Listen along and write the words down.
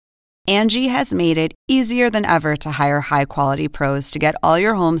Angie has made it easier than ever to hire high-quality pros to get all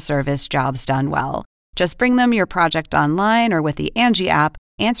your home service jobs done well. Just bring them your project online or with the Angie app,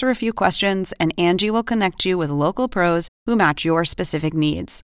 answer a few questions, and Angie will connect you with local pros who match your specific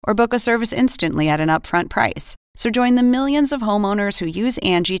needs. Or book a service instantly at an upfront price. So join the millions of homeowners who use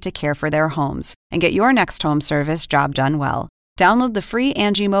Angie to care for their homes and get your next home service job done well. Download the free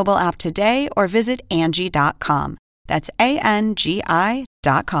Angie mobile app today or visit Angie.com. That's ANGI.com.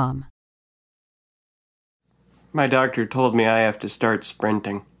 My doctor told me I have to start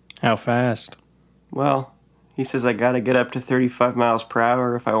sprinting. How fast? Well, he says I gotta get up to 35 miles per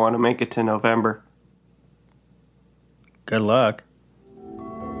hour if I want to make it to November. Good luck.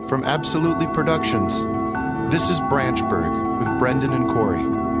 From Absolutely Productions, this is Branchburg with Brendan and Corey.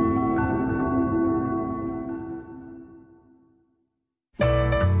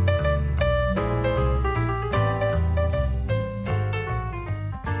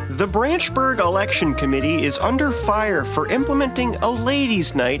 The Branchburg Election Committee is under fire for implementing a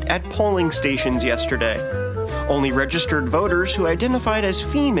ladies' night at polling stations yesterday. Only registered voters who identified as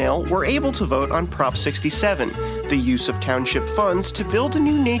female were able to vote on Prop 67, the use of township funds to build a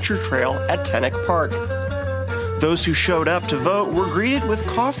new nature trail at Tennick Park. Those who showed up to vote were greeted with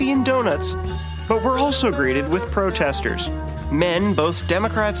coffee and donuts, but were also greeted with protesters. Men, both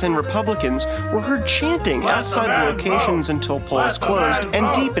Democrats and Republicans, were heard chanting outside the locations until polls closed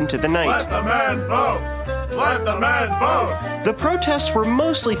and deep into the night. Let the man vote! Let the man vote! The protests were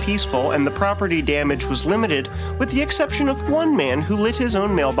mostly peaceful and the property damage was limited, with the exception of one man who lit his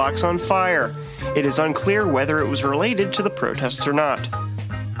own mailbox on fire. It is unclear whether it was related to the protests or not.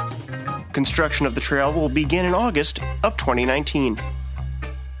 Construction of the trail will begin in August of 2019.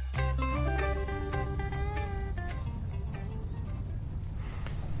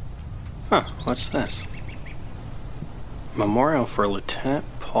 Huh, what's this? Memorial for Lieutenant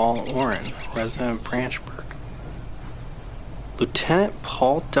Paul Oren, resident Branchburg. Lieutenant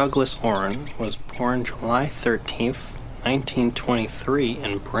Paul Douglas Oren was born July 13th, 1923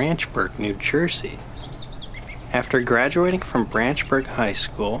 in Branchburg, New Jersey. After graduating from Branchburg High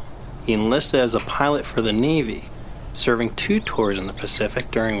School, he enlisted as a pilot for the Navy, serving 2 tours in the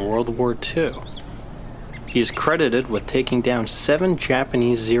Pacific during World War II. He is credited with taking down 7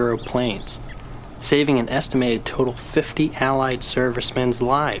 Japanese Zero planes, saving an estimated total 50 Allied servicemen's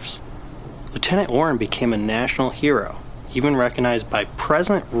lives. Lieutenant Oren became a national hero, even recognized by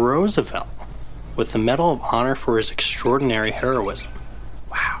President Roosevelt with the Medal of Honor for his extraordinary heroism.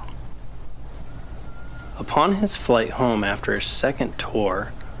 Wow. Upon his flight home after his second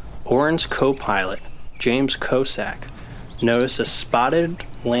tour, Oren's co-pilot, James Kosak, noticed a spotted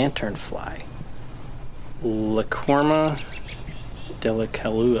lanternfly, Lycorma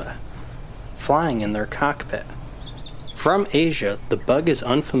delicalua, flying in their cockpit. From Asia, the bug is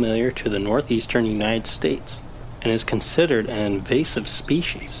unfamiliar to the northeastern United States and is considered an invasive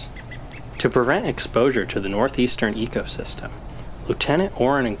species. To prevent exposure to the northeastern ecosystem, Lieutenant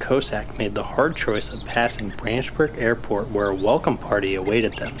Oren and Kosak made the hard choice of passing Branchburg Airport where a welcome party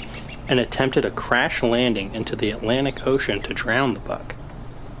awaited them and attempted a crash landing into the Atlantic Ocean to drown the bug.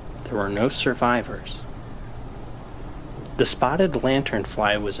 There were no survivors. The spotted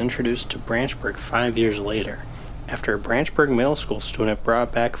lanternfly was introduced to Branchburg 5 years later, after a Branchburg Middle School student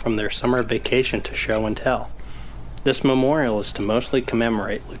brought back from their summer vacation to show and tell. This memorial is to mostly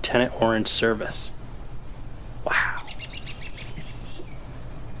commemorate Lieutenant Oren's service. Wow.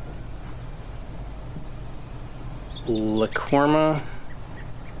 Lycorma.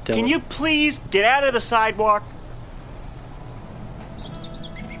 Can you please get out of the sidewalk?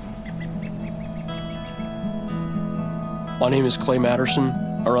 My name is Clay Matterson.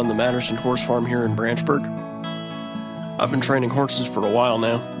 I run the Matterson Horse Farm here in Branchburg. I've been training horses for a while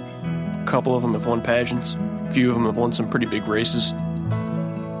now. A couple of them have won pageants. A few of them have won some pretty big races.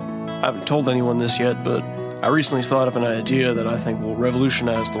 I haven't told anyone this yet, but I recently thought of an idea that I think will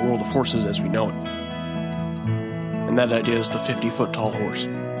revolutionize the world of horses as we know it. And that idea is the 50-foot tall horse.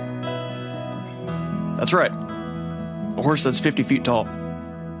 That's right. A horse that's 50 feet tall.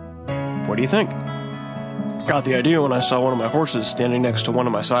 What do you think? Got the idea when I saw one of my horses standing next to one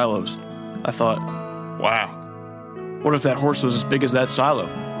of my silos. I thought, wow, what if that horse was as big as that silo?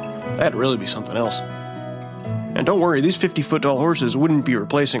 That'd really be something else. And don't worry, these 50-foot tall horses wouldn't be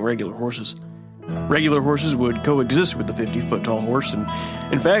replacing regular horses. Regular horses would coexist with the 50-foot tall horse, and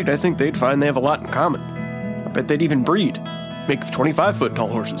in fact, I think they'd find they have a lot in common. I bet they'd even breed, make 25-foot tall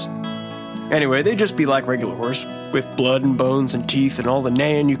horses. Anyway, they'd just be like regular horse, with blood and bones and teeth and all the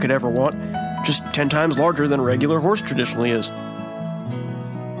neighing you could ever want, just 10 times larger than a regular horse traditionally is.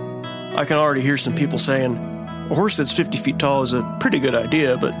 I can already hear some people saying, a horse that's 50 feet tall is a pretty good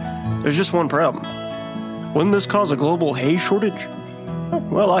idea, but There's just one problem. Wouldn't this cause a global hay shortage?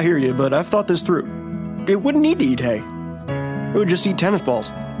 Well, I hear you, but I've thought this through. It wouldn't need to eat hay. It would just eat tennis balls.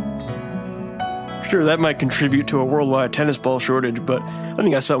 Sure, that might contribute to a worldwide tennis ball shortage, but I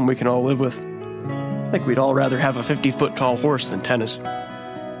think that's something we can all live with. I think we'd all rather have a 50-foot tall horse than tennis.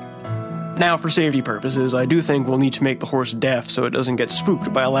 Now, for safety purposes, I do think we'll need to make the horse deaf so it doesn't get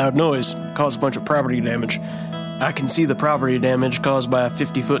spooked by a loud noise and cause a bunch of property damage. I can see the property damage caused by a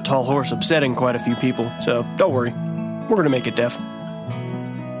 50-foot tall horse upsetting quite a few people, so don't worry. We're going to make it deaf.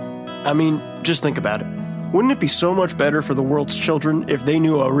 I mean, just think about it. Wouldn't it be so much better for the world's children if they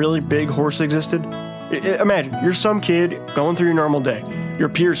knew a really big horse existed? Imagine, you're some kid going through your normal day. Your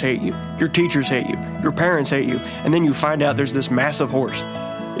peers hate you, your teachers hate you, your parents hate you, and then you find out there's this massive horse.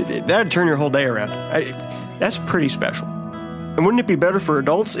 That'd turn your whole day around. That's pretty special. And wouldn't it be better for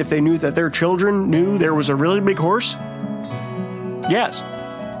adults if they knew that their children knew there was a really big horse? Yes.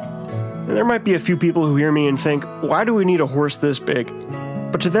 And there might be a few people who hear me and think, why do we need a horse this big?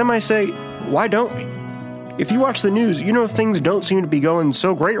 But to them I say, why don't we? If you watch the news, you know things don't seem to be going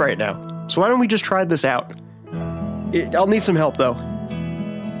so great right now. So why don't we just try this out? I'll need some help, though.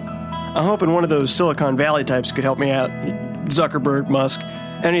 I'm hoping one of those Silicon Valley types could help me out. Zuckerberg, Musk,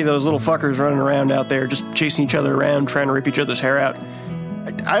 any of those little fuckers running around out there just chasing each other around, trying to rip each other's hair out.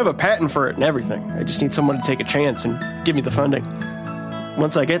 I have a patent for it and everything. I just need someone to take a chance and give me the funding.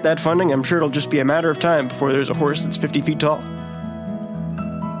 Once I get that funding, I'm sure it'll just be a matter of time before there's a horse that's 50 feet tall.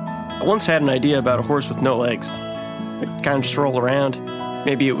 I once had an idea about a horse with no legs. It'd kind of just roll around.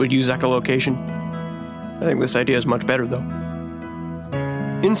 Maybe it would use echolocation. I think this idea is much better, though.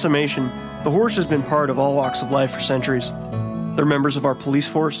 In summation, the horse has been part of all walks of life for centuries. They're members of our police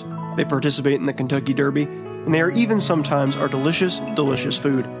force, they participate in the Kentucky Derby, and they are even sometimes our delicious, delicious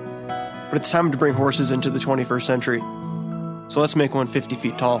food. But it's time to bring horses into the 21st century. So let's make one 50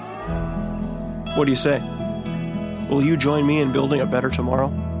 feet tall. What do you say? Will you join me in building a better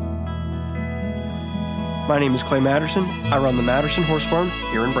tomorrow? My name is Clay Matterson. I run the Matterson Horse Farm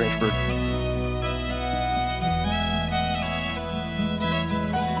here in Branchburg.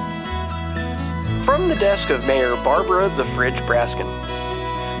 From the desk of Mayor Barbara the Fridge Braskin.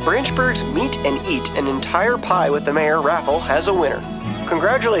 Branchburg's Meet and Eat an Entire Pie with the Mayor raffle has a winner.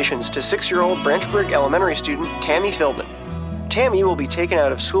 Congratulations to 6-year-old Branchburg Elementary student Tammy Philbin. Tammy will be taken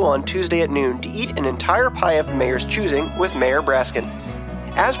out of school on Tuesday at noon to eat an entire pie of the Mayor's choosing with Mayor Braskin.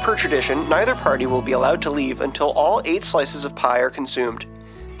 As per tradition, neither party will be allowed to leave until all 8 slices of pie are consumed.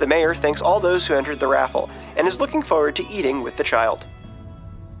 The Mayor thanks all those who entered the raffle and is looking forward to eating with the child.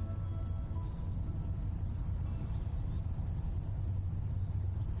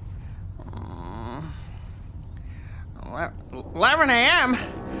 Well, 11 a.m.?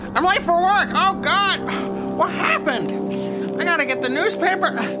 I'm late for work! Oh, God! What happened? I gotta get the newspaper.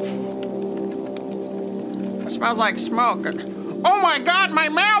 It smells like smoke. Oh, my God, my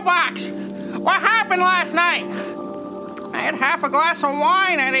mailbox! What happened last night? I had half a glass of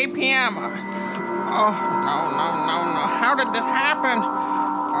wine at 8 p.m. Oh, no. How did this happen?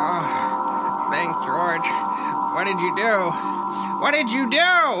 Oh, thank George. What did you do? What did you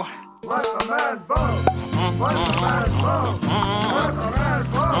do? Let the man vote! Let the man vote! Let the man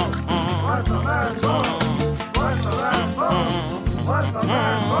vote! Let the man vote! Let the man vote! Let the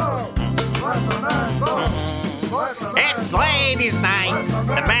man vote! Let the man vote! It's ladies' night.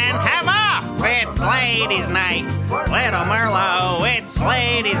 The band have off. It's ladies' night. Little Merlot, it's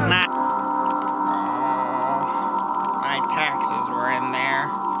ladies' night. Oh, my taxes were in there.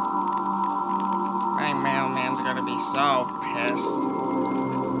 My mailman's gonna be so pissed.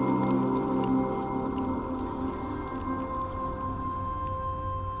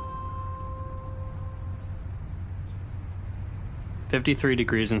 "53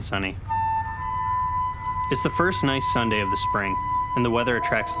 degrees and sunny. It's the first nice Sunday of the spring, and the weather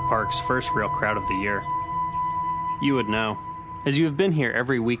attracts the park's first real crowd of the year. You would know, as you have been here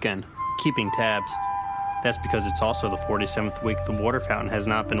every weekend, keeping tabs. That's because it's also the 47th week the water fountain has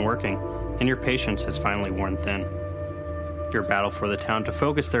not been working, and your patience has finally worn thin. Your battle for the town to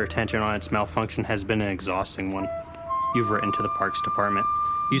focus their attention on its malfunction has been an exhausting one. You've written to the Parks Department.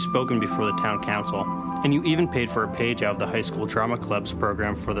 You've spoken before the town council, and you even paid for a page out of the high school drama club's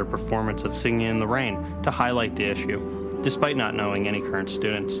program for their performance of Singing in the Rain to highlight the issue, despite not knowing any current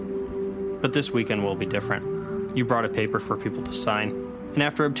students. But this weekend will be different. You brought a paper for people to sign, and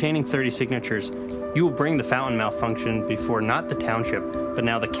after obtaining 30 signatures, you will bring the fountain malfunction before not the township, but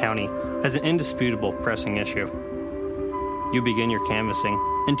now the county, as an indisputable pressing issue. You begin your canvassing,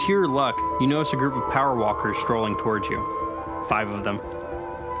 and to your luck, you notice a group of power walkers strolling towards you. 5 of them.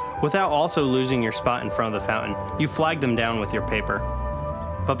 Without also losing your spot in front of the fountain, you flag them down with your paper.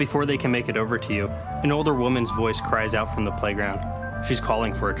 But before they can make it over to you, an older woman's voice cries out from the playground. She's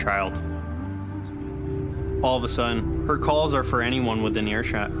calling for a child. All of a sudden, her calls are for anyone within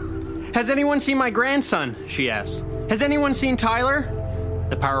earshot. "Has anyone seen my grandson?" she asked. "Has anyone seen Tyler?"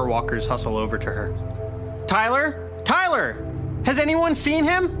 The power walkers hustle over to her. "Tyler? Tyler! Has anyone seen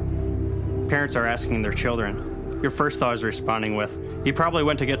him?" Parents are asking their children. Your first thought is responding with, "He probably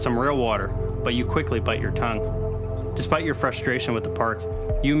went to get some real water," but you quickly bite your tongue. Despite your frustration with the park,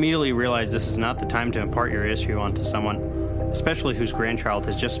 you immediately realize this is not the time to impart your issue onto someone, especially whose grandchild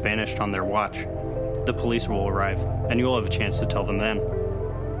has just vanished on their watch. The police will arrive, and you'll have a chance to tell them then.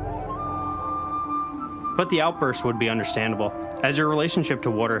 But the outburst would be understandable, as your relationship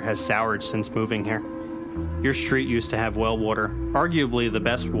to water has soured since moving here. Your street used to have well water, arguably the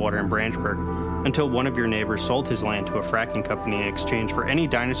best water in Branchburg, until one of your neighbors sold his land to a fracking company in exchange for any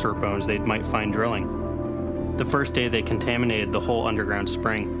dinosaur bones they might find drilling. The first day they contaminated the whole underground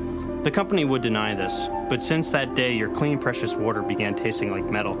spring. The company would deny this, but since that day your clean, precious water began tasting like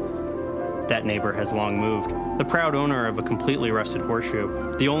metal. That neighbor has long moved, the proud owner of a completely rusted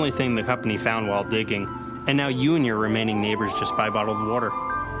horseshoe, the only thing the company found while digging, and now you and your remaining neighbors just buy bottled water.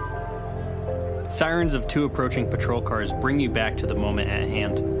 Sirens of 2 approaching patrol cars bring you back to the moment at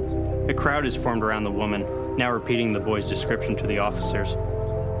hand. A crowd is formed around the woman, now repeating the boy's description to the officers.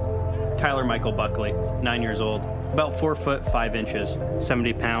 Tyler Michael Buckley, 9 years old, about 4 foot 5 inches,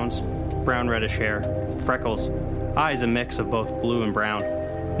 70 pounds, brown reddish hair, freckles, eyes a mix of both blue and brown,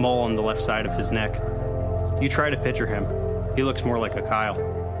 mole on the left side of his neck. You try to picture him. He looks more like a Kyle.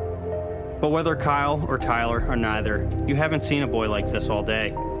 But whether Kyle or Tyler or neither, you haven't seen a boy like this all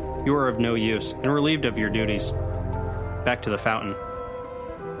day. You are of no use and relieved of your duties. Back to the fountain.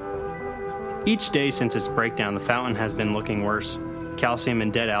 Each day since its breakdown, the fountain has been looking worse. Calcium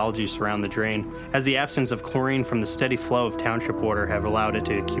and dead algae surround the drain, as the absence of chlorine from the steady flow of township water have allowed it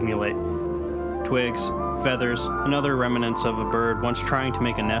to accumulate. Twigs, feathers, and other remnants of a bird once trying to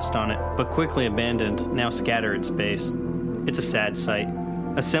make a nest on it, but quickly abandoned, now scatter its base. It's a sad sight,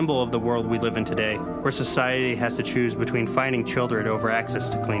 a symbol of the world we live in today, where society has to choose between finding children over access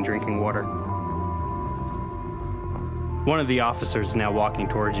to clean drinking water. One of the officers is now walking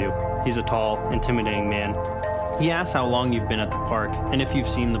towards you. He's a tall, intimidating man. He asks how long you've been at the park, and if you've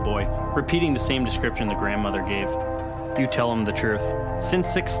seen the boy, repeating the same description the grandmother gave. You tell him the truth.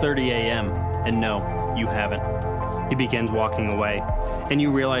 Since 6:30 a.m., and no, you haven't. He begins walking away, and you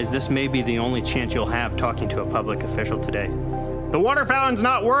realize this may be the only chance you'll have talking to a public official today. "The water fountain's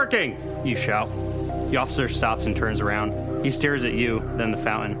not working!" you shout. The officer stops and turns around. He stares at you, then the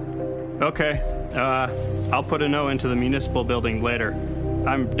fountain. "Okay, I'll put a note into the municipal building later.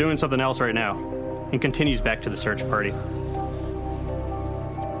 I'm doing something else right now," and continues back to the search party.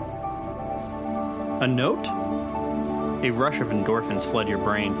 A note? A rush of endorphins flood your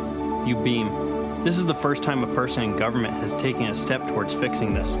brain. You beam. This is the first time a person in government has taken a step towards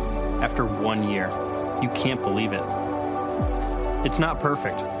fixing this. After 1 year. You can't believe it. It's not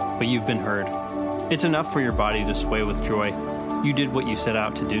perfect, but you've been heard. It's enough for your body to sway with joy. You did what you set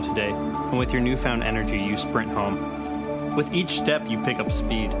out to do today, and with your newfound energy, you sprint home. With each step, you pick up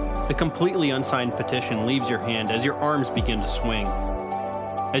speed. The completely unsigned petition leaves your hand as your arms begin to swing.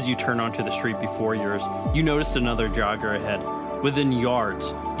 As you turn onto the street before yours, you notice another jogger ahead. Within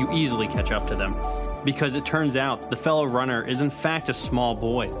yards, you easily catch up to them, because it turns out the fellow runner is in fact a small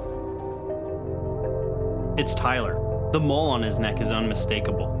boy. It's Tyler. The mole on his neck is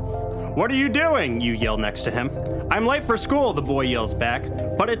unmistakable. "What are you doing?" you yell next to him. "I'm late for school," the boy yells back.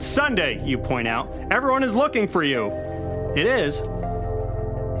 "But it's Sunday," you point out. "Everyone is looking for you." "It is."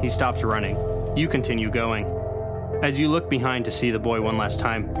 He stops running. You continue going. As you look behind to see the boy one last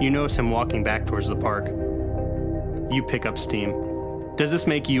time, you notice him walking back towards the park. You pick up steam. Does this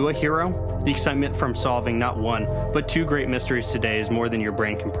make you a hero? The excitement from solving not one, but 2 great mysteries today is more than your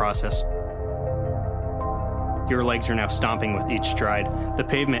brain can process. Your legs are now stomping with each stride, the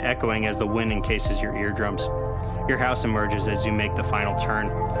pavement echoing as the wind encases your eardrums. Your house emerges as you make the final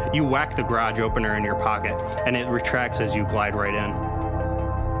turn. You whack the garage opener in your pocket, and it retracts as you glide right in.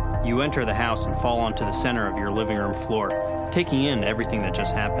 You enter the house and fall onto the center of your living room floor, taking in everything that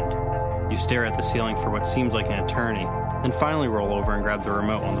just happened. You stare at the ceiling for what seems like an eternity, then finally roll over and grab the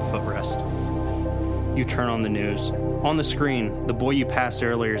remote on the footrest. You turn on the news. On the screen, the boy you passed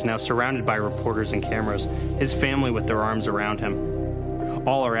earlier is now surrounded by reporters and cameras, his family with their arms around him.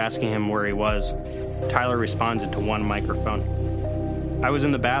 All are asking him where he was. Tyler responds into one microphone. "I was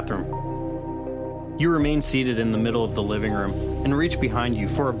in the bathroom." You remain seated in the middle of the living room and reach behind you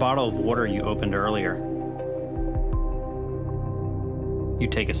for a bottle of water you opened earlier. You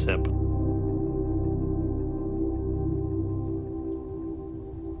take a sip.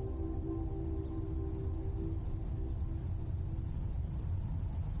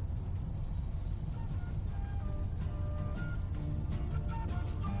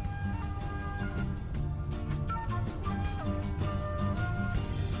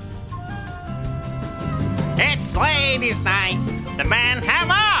 It's ladies' night. The men have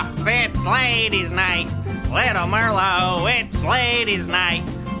off. It's ladies' night. Little Merlot, it's ladies' night.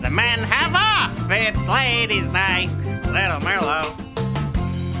 The men have off. It's ladies' night. Little Merlot.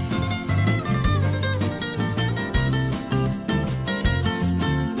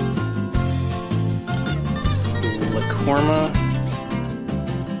 Licorma.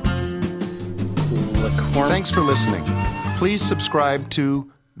 Thanks for listening. Please subscribe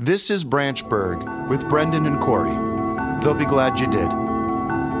to This is Branchburg with Brendan and Corey. They'll be glad you did.